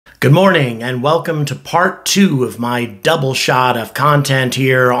Good morning and welcome to part 2 of my double shot of content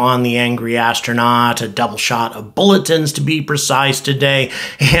here on the Angry Astronaut, a double shot of bulletins to be precise today.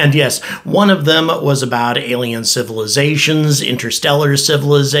 And yes, one of them was about alien civilizations, interstellar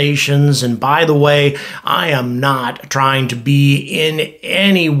civilizations, and by the way, I am not trying to be in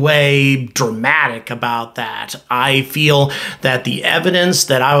any way dramatic about that. I feel that the evidence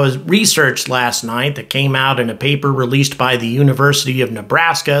that I was researched last night that came out in a paper released by the University of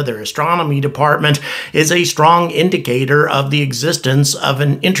Nebraska, their astronomy department, is a strong indicator of the existence of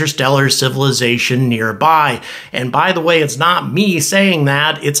an interstellar civilization nearby. And by the way, it's not me saying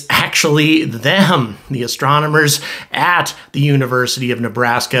that, it's actually them, the astronomers at the University of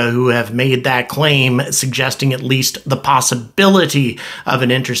Nebraska, who have made that claim, suggesting at least the possibility of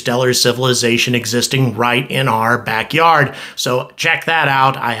an interstellar civilization existing right in our backyard. So check that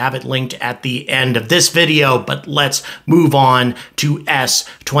out. I have it linked at the end of this video, but let's move on to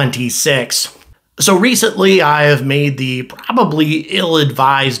S26. So recently I have made the probably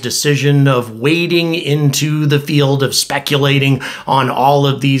ill-advised decision of wading into the field of speculating on all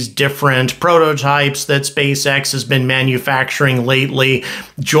of these different prototypes that SpaceX has been manufacturing lately,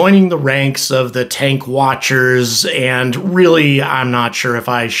 joining the ranks of the tank watchers, and really I'm not sure if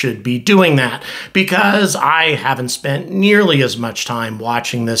I should be doing that because I haven't spent nearly as much time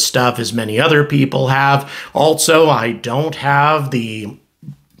watching this stuff as many other people have. Also, I don't have the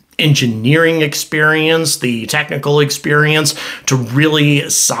engineering experience, the technical experience to really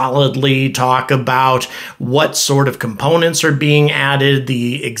solidly talk about what sort of components are being added,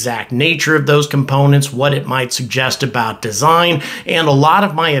 the exact nature of those components, what it might suggest about design, and a lot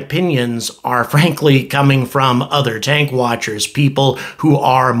of my opinions are frankly coming from other tank watchers, people who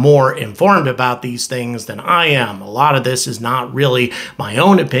are more informed about these things than I am. A lot of this is not really my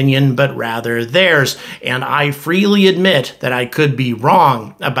own opinion, but rather theirs, and I freely admit that I could be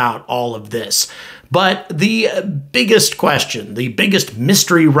wrong about all of this. But the biggest question, the biggest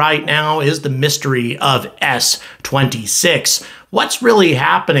mystery right now is the mystery of S26. What's really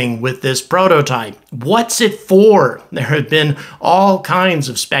happening with this prototype? What's it for? There have been all kinds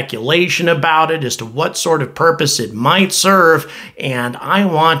of speculation about it as to what sort of purpose it might serve, and I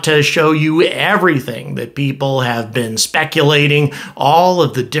want to show you everything that people have been speculating, all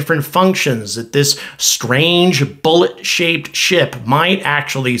of the different functions that this strange bullet-shaped ship might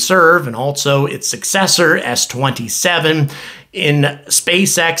actually serve, and also its successor, S27, in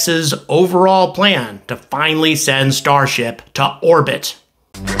SpaceX's overall plan to finally send Starship to orbit.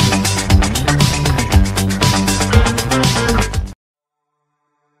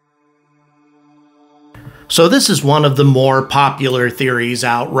 So this is one of the more popular theories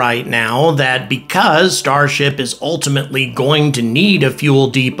out right now, that because Starship is ultimately going to need a fuel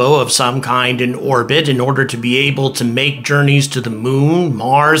depot of some kind in orbit in order to be able to make journeys to the moon,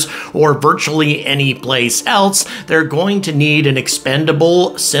 Mars, or virtually any place else, they're going to need an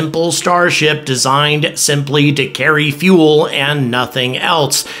expendable, simple Starship designed simply to carry fuel and nothing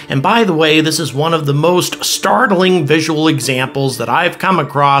else. And by the way, this is one of the most startling visual examples that I've come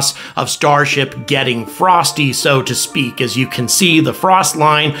across of Starship getting frosty, so to speak, as you can see the frost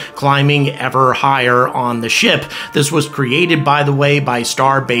line climbing ever higher on the ship. This was created, by the way, by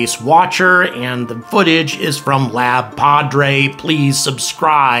Starbase Watcher, and the footage is from Lab Padre. Please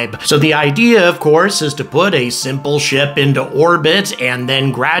subscribe. So the idea, of course, is to put a simple ship into orbit and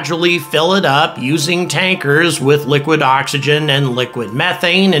then gradually fill it up using tankers with liquid oxygen and liquid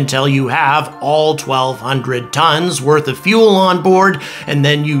methane until you have all 1,200 tons worth of fuel on board, and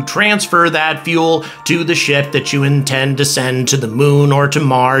then you transfer that fuel to the ship that you intend to send to the moon or to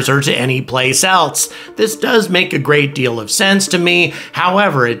Mars or to any place else. This does make a great deal of sense to me.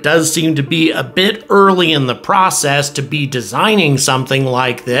 However, it does seem to be a bit early in the process to be designing something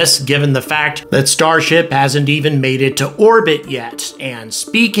like this, given the fact that Starship hasn't even made it to orbit yet. And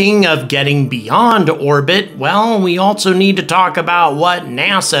speaking of getting beyond orbit, well, we also need to talk about what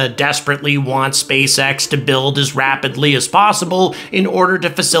NASA desperately wants SpaceX to build as rapidly as possible in order to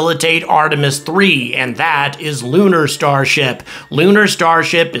facilitate Artemis 3, and that is Lunar Starship. Lunar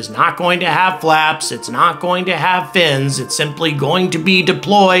Starship is not going to have flaps, it's not going to have fins, it's simply going to be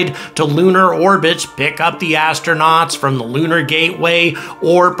deployed to lunar orbit, pick up the astronauts from the Lunar Gateway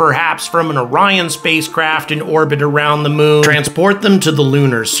or perhaps from an Orion spacecraft in orbit around the moon, transport them to the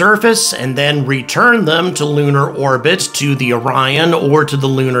lunar surface, and then return them to lunar orbit to the Orion or to the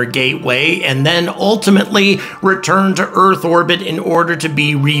Lunar Gateway, and then ultimately return to Earth orbit in order to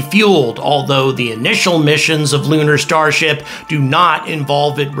be refueled, although the initial initial missions of lunar Starship do not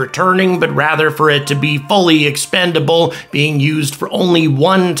involve it returning, but rather for it to be fully expendable, being used for only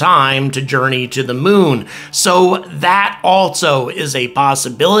one time to journey to the moon. So that also is a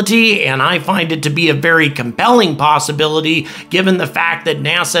possibility, and I find it to be a very compelling possibility given the fact that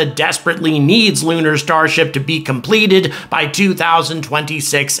NASA desperately needs lunar Starship to be completed by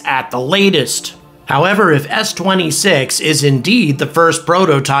 2026 at the latest. However, if S26 is indeed the first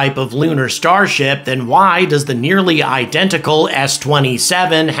prototype of lunar Starship, then why does the nearly identical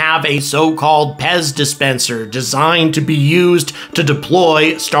S27 have a so-called PEZ dispenser designed to be used to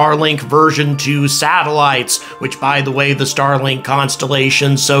deploy Starlink version 2 satellites, which, by the way, the Starlink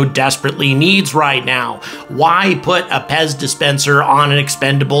constellation so desperately needs right now? Why put a PEZ dispenser on an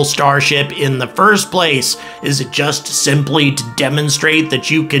expendable Starship in the first place? Is it just simply to demonstrate that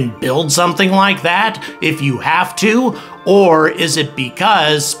you can build something like that if you have to? Or is it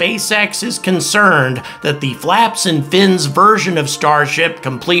because SpaceX is concerned that the flaps and fins version of Starship,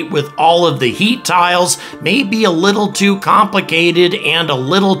 complete with all of the heat tiles, may be a little too complicated and a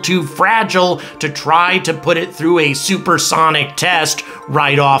little too fragile to try to put it through a supersonic test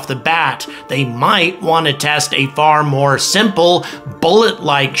right off the bat? They might want to test a far more simple,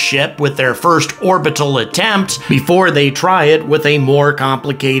 bullet-like ship with their first orbital attempt before they try it with a more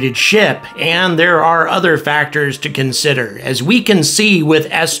complicated ship. And there are other factors to consider. As we can see with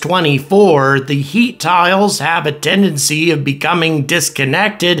S24, the heat tiles have a tendency of becoming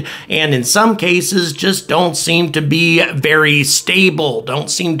disconnected, and in some cases just don't seem to be very stable, don't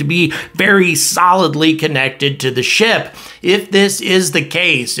seem to be very solidly connected to the ship. If this is the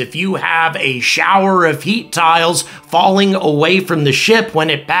case, if you have a shower of heat tiles falling away from the ship when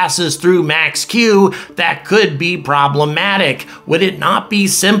it passes through max Q, that could be problematic. Would it not be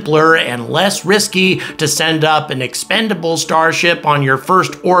simpler and less risky to send up an expendable Starship on your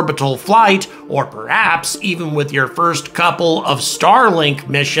first orbital flight, or perhaps even with your first couple of Starlink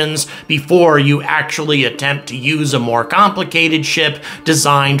missions, before you actually attempt to use a more complicated ship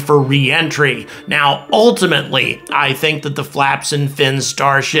designed for re-entry? Now, ultimately, I think that the flaps and fins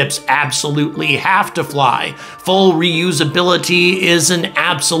Starships absolutely have to fly. Full reusability is an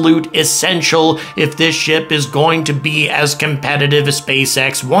absolute essential if this ship is going to be as competitive as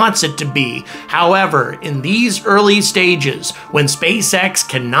SpaceX wants it to be. However, in these early stages, when SpaceX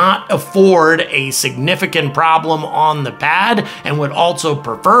cannot afford a significant problem on the pad and would also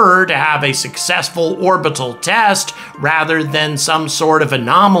prefer to have a successful orbital test rather than some sort of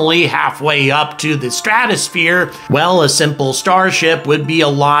anomaly halfway up to the stratosphere, well, a simple Starship would be a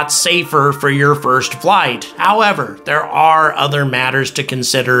lot safer for your first flight. However, there are other matters to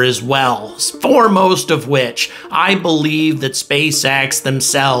consider as well, foremost of which, I believe that SpaceX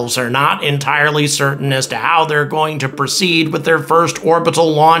themselves are not entirely certain as to how they're going to proceed with their first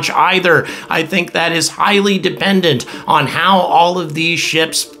orbital launch either. I think that is highly dependent on how all of these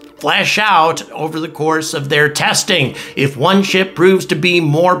ships flesh out over the course of their testing. If one ship proves to be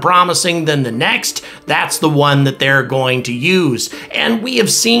more promising than the next, that's the one that they're going to use. And we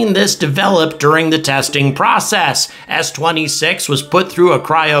have seen this develop during the testing process. S26 was put through a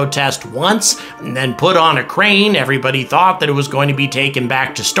cryo test once and then put on a crane. Everybody thought that it was going to be taken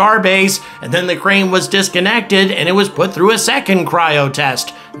back to Starbase, and then the crane was disconnected and it was put through a second cryo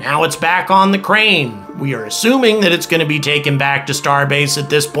test. Now it's back on the crane. We are assuming that it's going to be taken back to Starbase at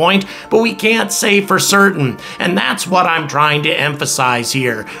this point, but we can't say for certain, and that's what I'm trying to emphasize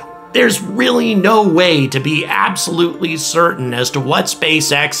here. There's really no way to be absolutely certain as to what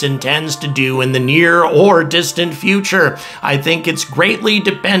SpaceX intends to do in the near or distant future. I think it's greatly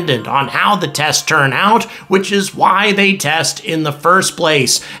dependent on how the tests turn out, which is why they test in the first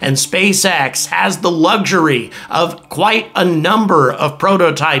place. And SpaceX has the luxury of quite a number of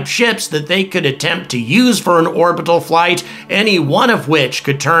prototype ships that they could attempt to use for an orbital flight, any one of which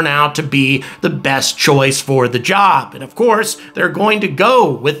could turn out to be the best choice for the job. And of course, they're going to go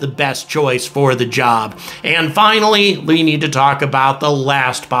with the best choice for the job. And finally, we need to talk about the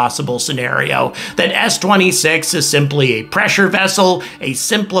last possible scenario, that S26 is simply a pressure vessel, a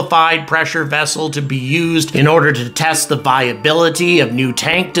simplified pressure vessel to be used in order to test the viability of new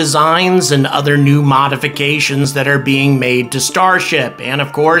tank designs and other new modifications that are being made to Starship. And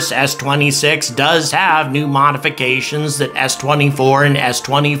of course, S26 does have new modifications that S24 and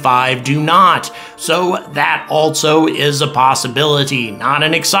S25 do not. So that also is a possibility. Not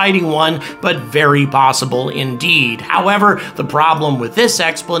an exciting exciting one, but very possible indeed. However, the problem with this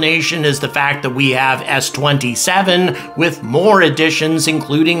explanation is the fact that we have S27 with more additions,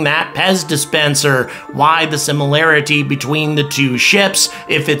 including that Pez dispenser. Why the similarity between the two ships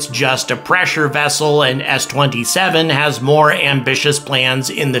if it's just a pressure vessel and S27 has more ambitious plans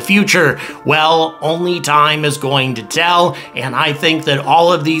in the future? Well, only time is going to tell, and I think that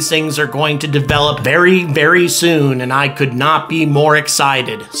all of these things are going to develop very, very soon, and I could not be more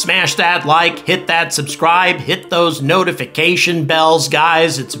excited. Smash that like, hit that subscribe, hit those notification bells,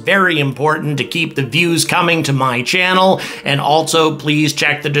 guys. It's very important to keep the views coming to my channel, and also please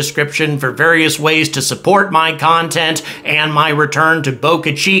check the description for various ways to support my content and my return to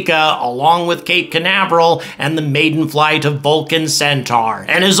Boca Chica along with Cape Canaveral and the maiden flight of Vulcan Centaur.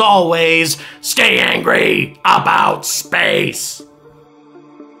 And as always, stay angry about space!